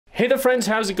Hey there friends,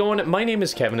 how's it going? My name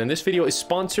is Kevin and this video is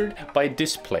sponsored by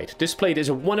Displate. Displate is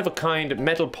a one-of-a-kind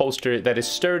metal poster that is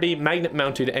sturdy, magnet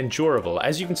mounted and durable.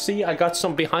 As you can see, I got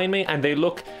some behind me and they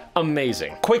look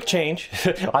amazing. Quick change.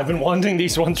 I've been wanting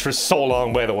these ones for so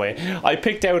long, by the way. I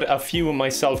picked out a few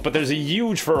myself, but there's a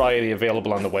huge variety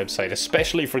available on the website,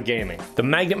 especially for gaming. The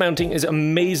magnet mounting is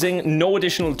amazing, no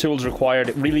additional tools required.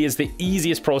 It really is the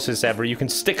easiest process ever. You can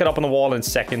stick it up on the wall in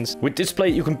seconds. With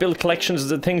Displate, you can build collections of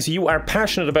the things you are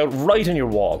passionate about right on your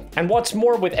wall. And what's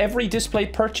more, with every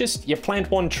Displate purchased, you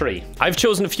plant one tree. I've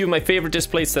chosen a few of my favorite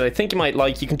Displates that I think you might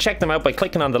like. You can check them out by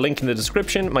clicking on the link in the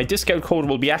description. My discount code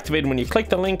will be activated when you click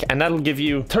the link, and that'll give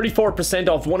you 34%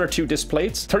 off 1 or 2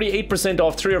 Displates, 38%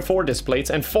 off 3 or 4 Displates,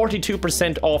 and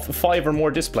 42% off 5 or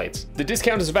more Displates. The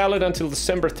discount is valid until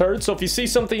December 3rd, so if you see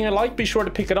something you like, be sure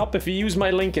to pick it up. If you use my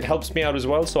link, it helps me out as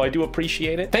well, so I do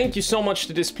appreciate it. Thank you so much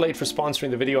to Displate for sponsoring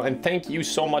the video, and thank you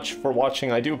so much for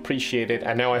watching. I do appreciate it,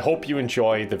 and now I hope you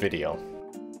enjoy the video.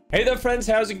 Hey there friends,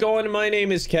 how's it going? My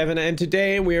name is Kevin, and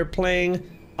today we are playing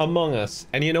Among Us.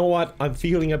 And you know what? I'm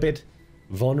feeling a bit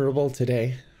vulnerable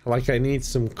today. Like I need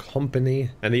some company,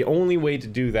 and the only way to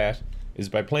do that is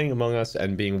by playing Among Us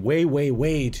and being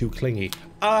way too clingy.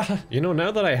 You know, now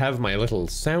that I have my little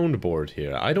soundboard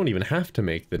here, I don't even have to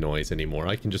make the noise anymore.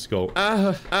 I can just go,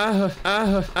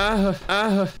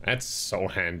 That's so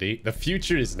handy. The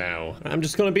future is now. I'm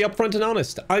just gonna be upfront and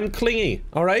honest. I'm clingy,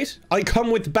 all right? I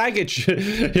come with baggage.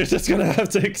 You're just gonna have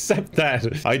to accept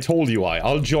that. I told you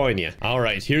I'll join you. All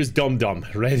right, here's Dum Dum,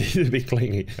 ready to be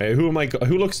clingy. Who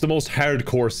looks the most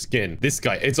hardcore skin? This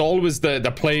guy. It's always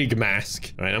the plague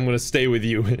mask. All right, I'm gonna stay with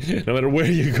you, no matter where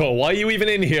you go. Why are you even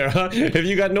in here, huh?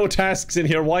 If you got no tasks in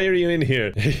here, why are you in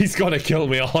here? He's gonna kill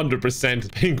me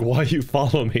 100%. Pink, why you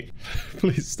follow me?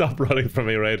 Please stop running from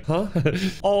me, Red. Huh?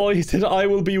 Oh, he said, I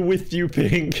will be with you,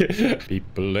 Pink.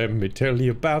 People, let me tell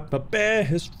you about my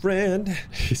best friend.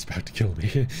 He's about to kill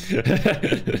me.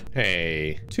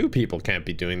 Hey, 2 people can't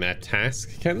be doing that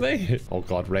task, can they? Oh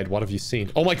God, Red, what have you seen?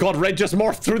 Oh my God, Red just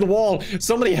morphed through the wall.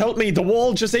 Somebody help me. The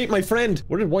wall just ate my friend.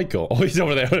 Where did White go? Oh, he's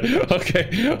over there.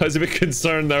 Okay, I was a bit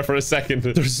concerned there for a second.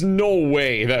 There's no way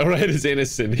that Red is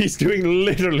innocent. He's doing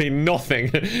literally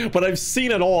nothing. But I've seen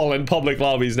it all in public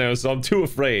lobbies now, so I'm too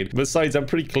afraid. Besides, I'm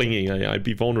pretty clingy. I'd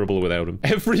be vulnerable without him.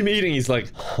 Every meeting, he's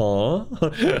like, huh?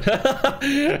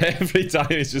 Every time,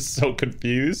 he's just so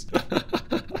confused.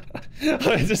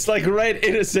 I'm just like, Red,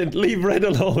 innocent. Leave Red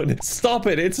alone. Stop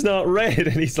it. It's not Red.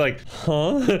 And he's like,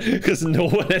 huh? Because no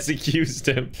one has accused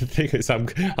him. The thing is,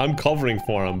 I'm covering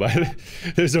for him, but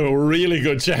there's a really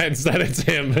good chance that it's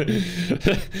him.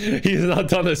 He's not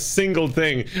done a single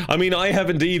thing. I mean, I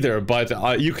haven't either,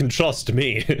 but you can trust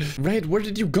me. Red, where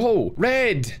did you go?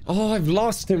 Red! Oh, I've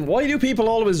lost him. Why do people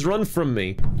always run from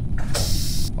me?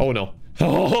 Oh, no.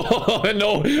 Oh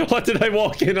no, what did I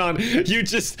walk in on? You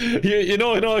just, you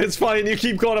know, no, it's fine. You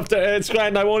keep going up there. It's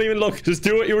grand. I won't even look. Just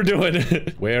do what you were doing.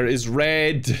 Where is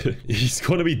Red? He's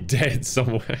gonna be dead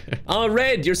somewhere. Oh,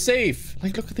 Red, you're safe.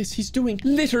 Like, look at this. He's doing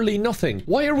literally nothing.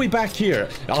 Why are we back here?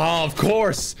 Ah, of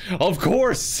course. Of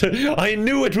course. I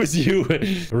knew it was you.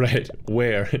 Red,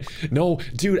 where? No,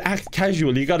 dude, act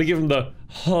casual. You gotta give him the,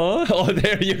 huh? Oh,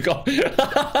 there you go.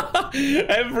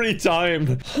 Every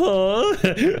time. Huh?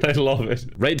 I love it.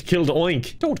 Red killed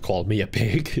Oink. Don't call me a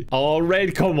pig. Oh,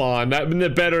 Red, come on.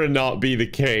 That better not be the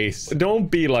case. Don't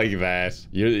be like that.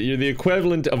 You're the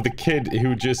equivalent of the kid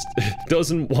who just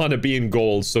doesn't want to be in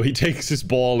goals, so he takes his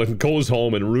ball and goes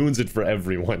home and ruins it for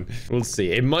everyone. We'll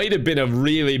see. It might have been a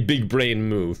really big brain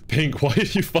move. Pink, why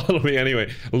did you follow me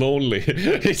anyway? Lonely.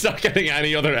 He's not getting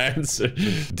any other answer.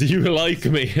 Do you like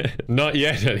me? Not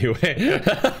yet, anyway.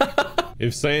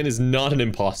 If Cyan is not an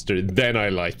imposter, then I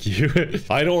like you.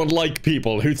 I don't like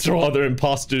people who throw other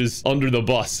imposters under the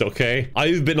bus, okay?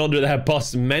 I've been under that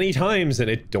bus many times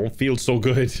and it don't feel so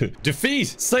good.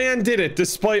 Defeat! Cyan did it,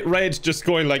 despite Red just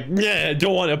going like, yeah,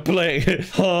 don't want to play.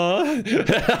 Huh?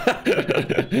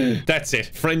 That's it.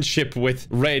 Friendship with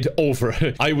Red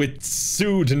over. I with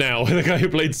Sood now, the guy who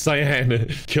played Cyan.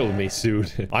 Kill me,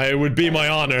 Sood. I would be my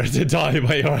honor to die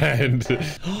by your hand.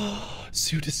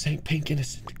 Sood is saying Pink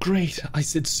innocent. Great. I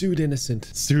said Sood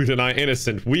innocent. Sood and I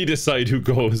innocent. We decide who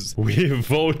goes. We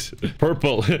vote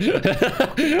purple.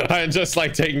 I'm just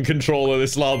like taking control of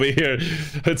this lobby here.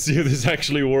 Let's see if this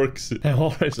actually works. And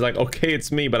Orange is like, okay,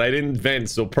 it's me, but I didn't vent,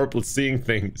 so purple's seeing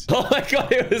things. Oh my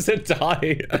God, it was a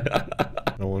tie.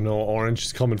 Oh no, Orange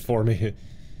is coming for me.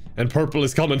 And purple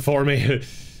is coming for me.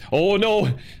 Oh no.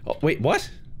 Oh, wait,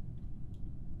 what?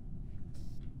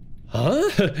 Huh?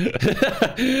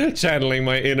 Channeling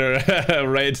my inner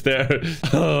red there.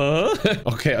 Huh?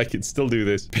 Okay, I can still do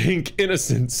this. Pink,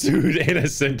 innocent, sued,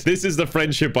 innocent. This is the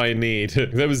friendship I need.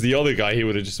 If that was the other guy, he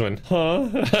would have just went, huh?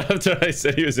 After I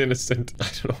said he was innocent. I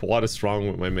don't know what is wrong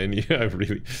with my menu.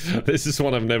 This is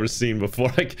one I've never seen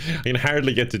before. I can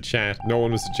hardly get to chat. No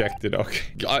one was ejected.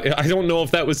 Okay. I don't know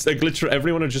if that was a glitch for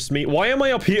everyone or just me. Why am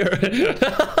I up here?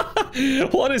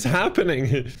 What is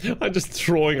happening? I'm just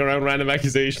throwing around random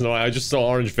accusations. I just saw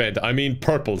orange vent. I mean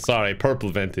purple. Sorry, purple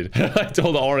vented. I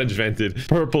told orange vented.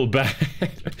 Purple bad.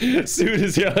 Suit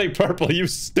is here like purple. You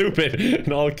stupid.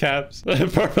 In all caps.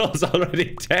 Purple's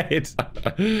already dead.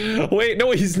 Wait,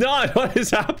 no, he's not. What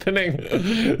is happening?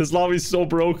 This lobby's so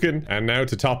broken. And now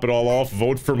to top it all off,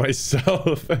 vote for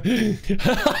myself.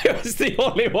 I was the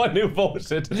only one who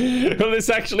voted. Will this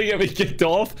actually get me kicked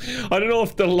off? I don't know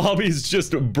if the lobby's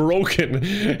just broken.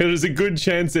 There's a good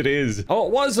chance it is. Oh,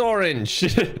 it was orange.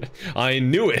 I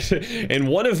knew it. In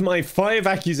one of my 5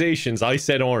 accusations, I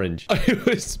said orange. I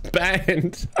was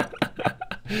banned.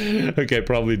 Okay,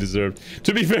 probably deserved.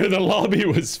 To be fair, the lobby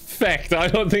was fecked. I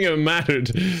don't think it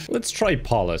mattered. Let's try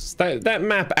Polis. That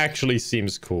map actually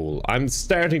seems cool. I'm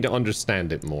starting to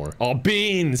understand it more. Oh,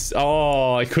 beans!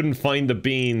 Oh, I couldn't find the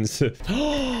beans.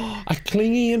 A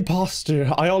clingy imposter.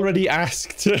 I already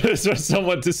asked for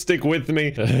someone to stick with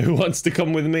me. Who wants to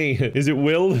come with me? Is it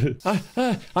Will?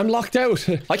 I'm locked out.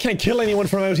 I can't kill anyone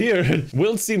from out here.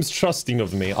 Will seems trusting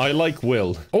of me. I like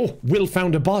Will. Oh, Will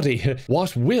found a body.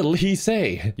 What will he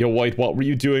say? Yo, White, what were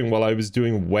you doing while I was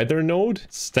doing weather node?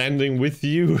 Standing with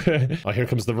you? Oh, here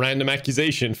comes the random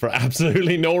accusation for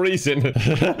absolutely no reason.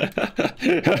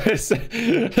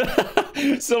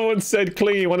 Someone said,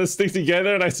 Clingy, want to stick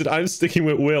together? And I said, I'm sticking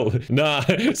with Will. Nah,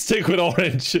 stick with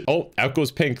orange. Oh, out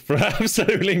goes pink for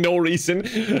absolutely no reason.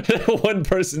 One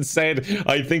person said,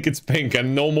 I think it's pink,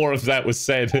 and no more of that was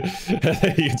said.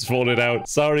 He gets voted out.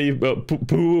 Sorry,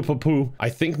 poo. I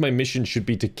think my mission should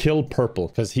be to kill Purple,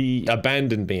 because he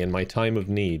abandoned me in my time of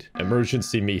need.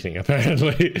 Emergency meeting,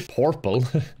 apparently. Purple?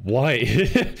 Why?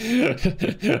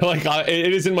 Like,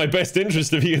 it is in my best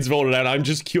interest if he gets voted out. I'm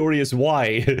just curious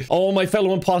why. Oh, my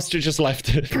fellow imposter just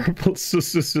left. Purple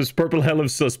sus, purple hell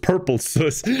of sus, purple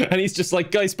sus. And he's just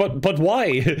like, guys, but why?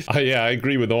 Yeah, I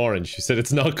agree with Orange. He said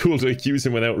it's not cool to accuse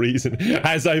him without reason.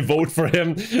 As I vote for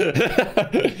him.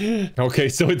 Okay,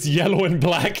 so it's yellow and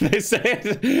black, they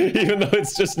said. Even though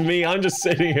it's just me, I'm just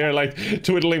sitting here like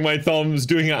twiddling my thumbs,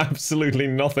 doing absolutely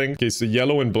nothing. Okay, so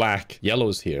yellow and black.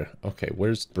 Yellow's here. Okay,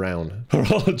 where's brown? We're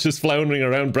all just floundering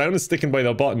around. Brown is sticking by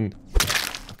the button.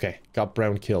 Okay, got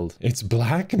brown killed. It's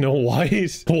black, no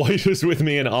white. White was with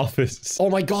me in office. Oh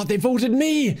my god, they voted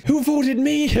me! Who voted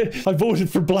me? I voted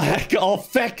for black. Oh,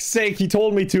 feck's sake, he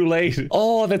told me too late.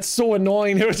 Oh, that's so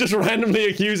annoying. They were just randomly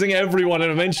accusing everyone,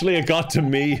 and eventually it got to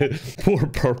me. Poor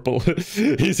Purple.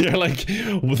 He's here like,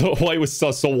 why was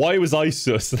sus? So why was I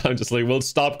sus? And I'm just like, well,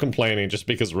 stop complaining just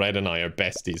because Red and I are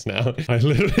besties now. I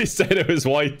literally said it was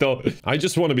white though. I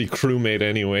just want to be crewmate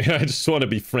anyway. I just want to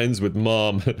be friends with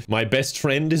Mom. My best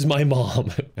friend is my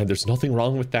mom, and there's nothing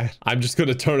wrong with that. I'm just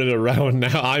gonna turn it around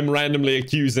now. I'm randomly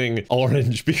accusing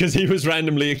Orange because he was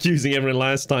randomly accusing everyone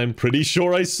last time. Pretty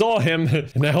sure I saw him.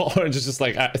 Now Orange is just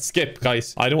like, skip,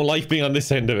 guys. I don't like being on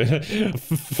this end of it.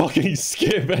 Fucking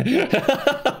skip.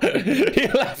 He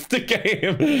left the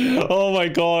game. Oh my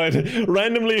god.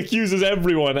 Randomly accuses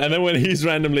everyone, and then when he's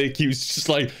randomly accused, just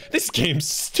like, this game's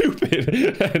stupid,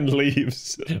 and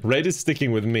leaves. Red is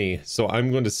sticking with me, so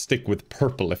I'm going to stick with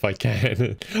Purple if I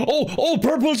can. Oh,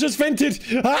 Purple just vented.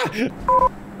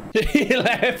 He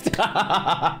left.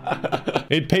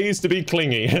 It pays to be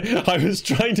clingy. I was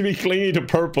trying to be clingy to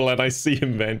Purple and I see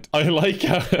him vent. I like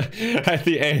how at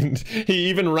the end he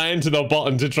even ran to the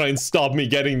button to try and stop me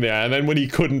getting there, and then when he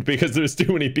couldn't because there's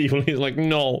too many people, he's like,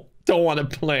 no, don't want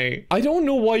to play. I don't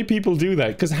know why people do that,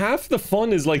 because half the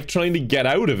fun is like trying to get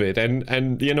out of it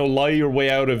and you know, lie your way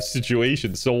out of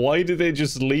situations. So why did they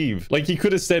just leave? Like, he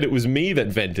could have said it was me that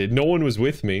vented. No one was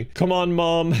with me. Come on,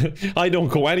 Mom. I don't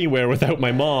go anywhere without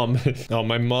my mom. Oh,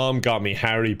 my mom got me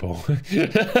Haribo.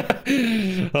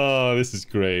 Oh, this is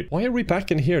great. Why are we back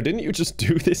in here? Didn't you just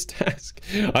do this task?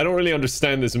 I don't really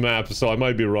understand this map, so I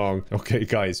might be wrong. Okay,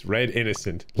 guys, Red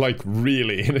innocent. Like,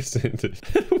 really innocent.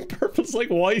 Purple's like,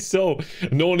 why so.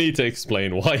 No need to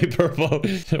explain why, Purple.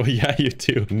 Oh, yeah, you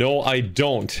do. No, I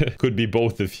don't. Could be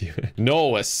both of you.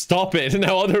 No, stop it.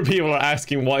 Now other people are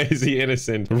asking, why is he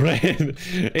innocent? Red,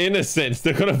 innocent.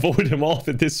 They're gonna vote him off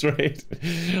at this rate.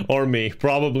 Or me.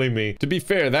 Probably me. To be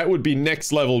fair, that would be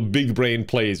next level big brain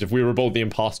plays if we were both the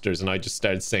imposters and I just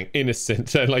started saying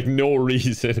innocent and like no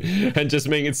reason and just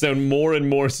making it sound more and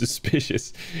more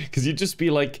suspicious. Because you'd just be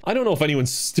like, I don't know if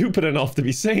anyone's stupid enough to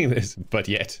be saying this, but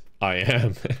yet I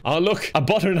am. Oh, look, a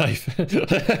butter knife.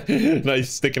 Knife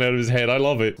sticking out of his head. I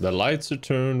love it. The lights are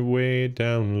turned way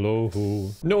down low.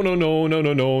 No, no, no, no,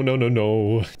 no, no, no, no,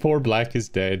 no. Poor Black is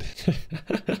dead.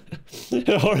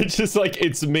 Or it's just like,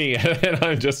 it's me. And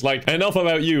I'm just like, enough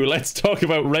about you. Let's talk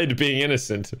about Red being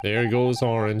innocent. There goes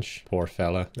Orange. Poor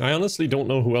fella. I honestly don't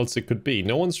know who else it could be.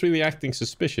 No one's really acting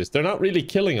suspicious. They're not really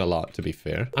killing a lot, to be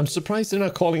fair. I'm surprised they're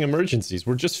not calling emergencies.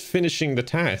 We're just finishing the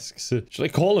tasks. Should I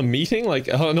call a meeting? Like,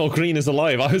 oh no, Green is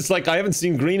alive. I was like, I haven't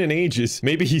seen Green in ages.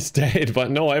 Maybe he's dead,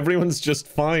 but no, everyone's just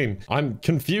fine. I'm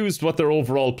confused what their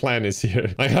overall plan is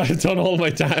here. I've done all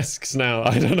my tasks now.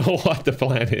 I don't know what the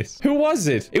plan is. Who was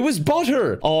it? It was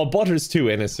Butter. Oh, Butter's too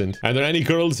innocent. Are there any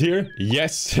girls here?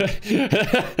 Yes.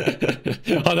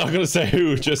 I'm not gonna say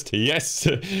who, just yes.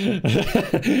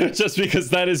 Just because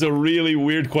that is a really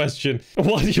weird question.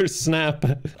 What's your snap?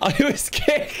 I was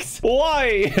kicked.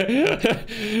 Why?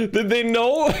 Did they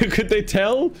know? Could they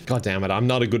tell? God damn it, I'm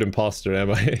not a good imposter,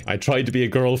 am I? I tried to be a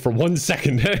girl for 1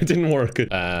 second. It didn't work.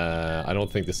 I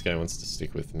don't think this guy wants to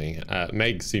stick with me.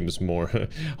 Meg seems more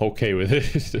okay with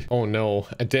it. Oh no,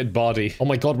 a dead body. Oh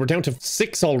my god, we're down to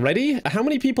 6 already? How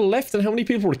many people left and how many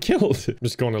people were killed? I'm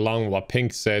just going along with what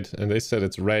Pink said, and they said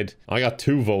it's Red. I got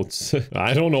 2 votes.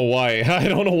 I don't know why. I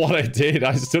don't know what I did.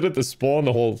 I stood at the spawn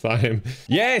the whole time.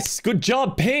 Yes, good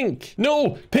job, Pink.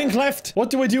 No, Pink left.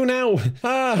 What do I do now?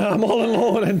 I'm all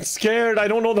alone and scared. I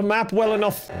don't know the map well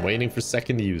enough. I'm waiting for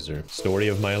second user. Story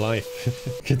of my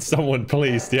life. Can someone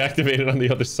please deactivate it on the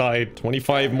other side?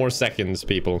 25 more seconds,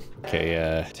 people.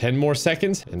 Okay, 10 more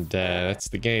seconds, and that's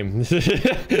the game.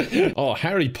 Oh,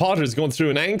 Harry Potter's going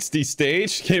through an angsty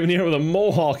stage. Came in here with a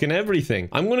mohawk and everything.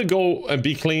 I'm gonna go and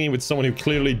be clingy with someone who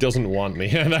clearly doesn't want me,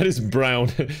 and that is Brown.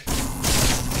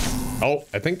 Oh,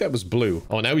 I think that was Blue.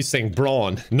 Oh, now he's saying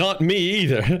Brawn. Not me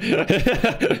either.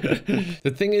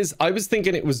 The thing is, I was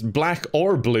thinking it was Black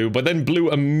or Blue, but then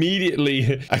Blue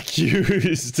immediately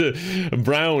accused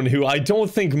Brown, who I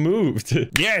don't think moved.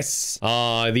 Yes!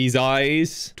 These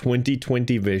eyes.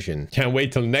 2020 vision. Can't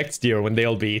wait till next year when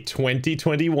they'll be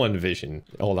 2021 vision.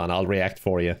 Hold on, I'll react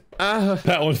for you.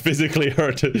 That one physically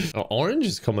hurt. Oh, Orange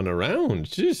is coming around.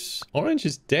 Jeez. Orange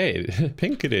is dead.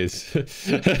 Pink it is.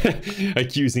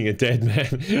 Accusing a dead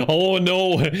man. Oh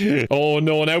no. Oh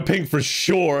no. Now Pink for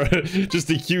sure. Just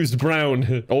accused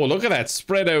Brown. Oh, look at that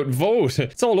spread out vote.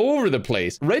 It's all over the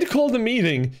place. Red called the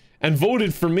meeting and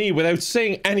voted for me without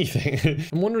saying anything.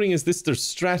 I'm wondering, is this their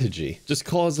strategy? Just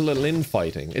cause a little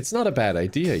infighting. It's not a bad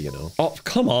idea, you know. Oh,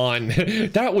 come on.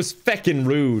 That was feckin'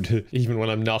 rude. Even when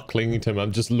I'm not clinging to him,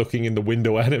 I'm just looking in the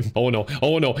window at him. Oh no.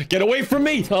 Oh no. Get away from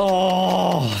me.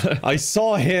 Oh, I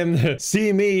saw him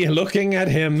see me looking at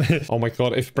him. Oh my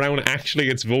god, if Brown actually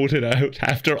gets voted out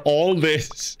after all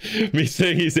this, me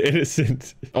saying he's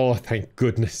innocent. Oh, thank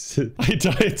goodness. I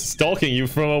died stalking you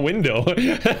from a window.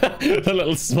 A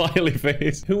little smile. Smiley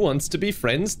face. Who wants to be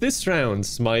friends this round?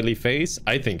 Smiley face.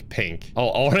 I think Pink. Oh,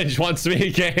 Orange wants me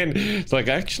again. It's like,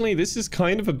 actually, this is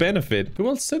kind of a benefit. Who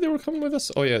else said they were coming with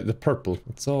us? Oh, yeah, the purple.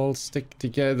 Let's all stick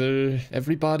together.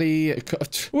 Everybody.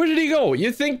 Where did he go?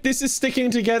 You think this is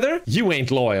sticking together? You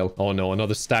ain't loyal. Oh, no,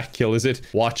 another stack kill, is it?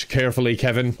 Watch carefully,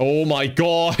 Kevin. Oh, my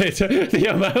God. The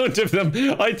amount of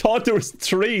them. I thought there was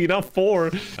 3, not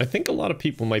 4. I think a lot of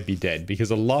people might be dead because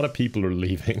a lot of people are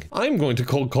leaving. I'm going to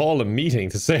call a meeting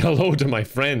to say hello to my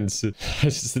friends. I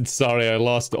just said sorry, I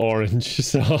lost Orange,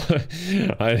 so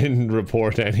I didn't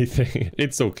report anything.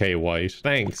 It's okay, White.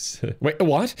 Thanks. Wait,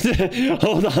 what?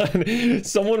 Hold on.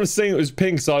 Someone was saying it was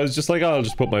Pink, so I was just like, oh, I'll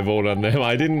just put my vote on them.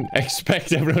 I didn't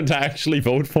expect everyone to actually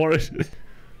vote for it.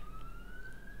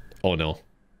 Oh no.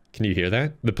 Can you hear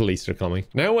that? The police are coming.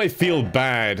 Now I feel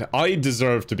bad. I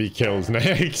deserve to be killed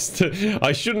next.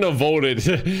 I shouldn't have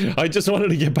voted. I just wanted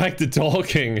to get back to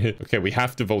talking. Okay, we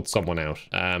have to vote someone out.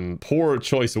 Poor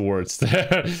choice of words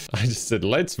there. I just said,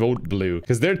 let's vote Blue.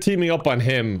 Because they're teaming up on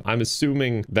him. I'm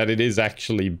assuming that it is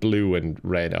actually Blue and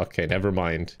Red. Okay, never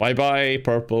mind. Bye-bye,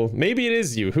 Purple. Maybe it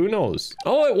is you. Who knows?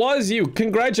 Oh, it was you.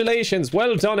 Congratulations.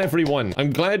 Well done, everyone.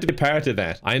 I'm glad to be part of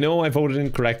that. I know I voted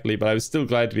incorrectly, but I was still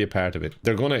glad to be a part of it.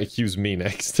 They're gonna accuse me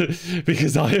next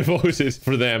because I voted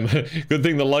for them. Good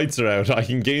thing the lights are out. I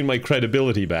can gain my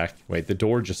credibility back. Wait, the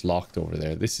door just locked over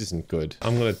there. This isn't good.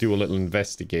 I'm gonna do a little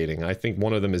investigating. I think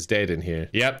one of them is dead in here.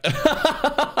 Yep.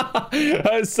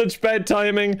 Such bad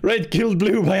timing. Red killed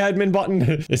blue by admin button.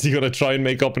 Is he gonna try and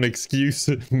make up an excuse?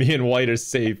 Me and white are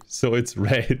safe, so it's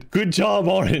red. Good job,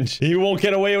 orange. You won't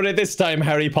get away with it this time,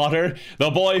 Harry Potter. The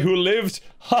boy who lived.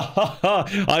 Ha ha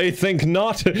ha. I think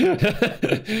not.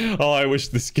 Oh, I wish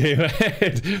this game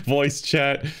had voice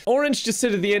chat. Orange just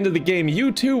said at the end of the game,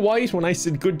 you too, white, when I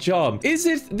said good job. Is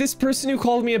it this person who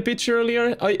called me a bitch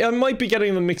earlier? I might be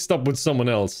getting them mixed up with someone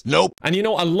else. Nope. And you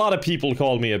know, a lot of people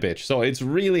call me a bitch, so it's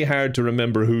really hard to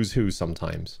remember who's who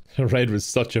sometimes. Red was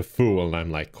such a fool, and I'm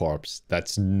like, corpse,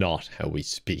 that's not how we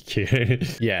speak here.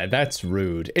 Yeah, that's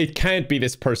rude. It can't be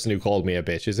this person who called me a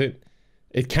bitch, is it?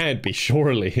 It can't be,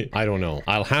 surely. I don't know.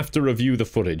 I'll have to review the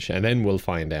footage and then we'll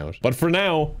find out. But for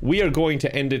now, we are going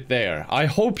to end it there. I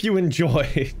hope you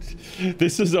enjoyed.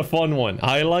 This is a fun one.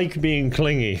 I like being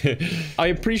clingy. I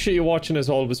appreciate you watching as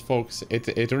always, folks.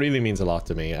 It really means a lot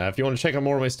to me. If you want to check out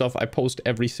more of my stuff, I post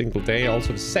every single day.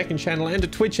 Also, the second channel and a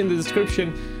Twitch in the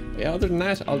description. But yeah, other than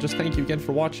that, I'll just thank you again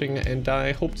for watching and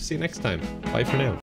I hope to see you next time. Bye for now.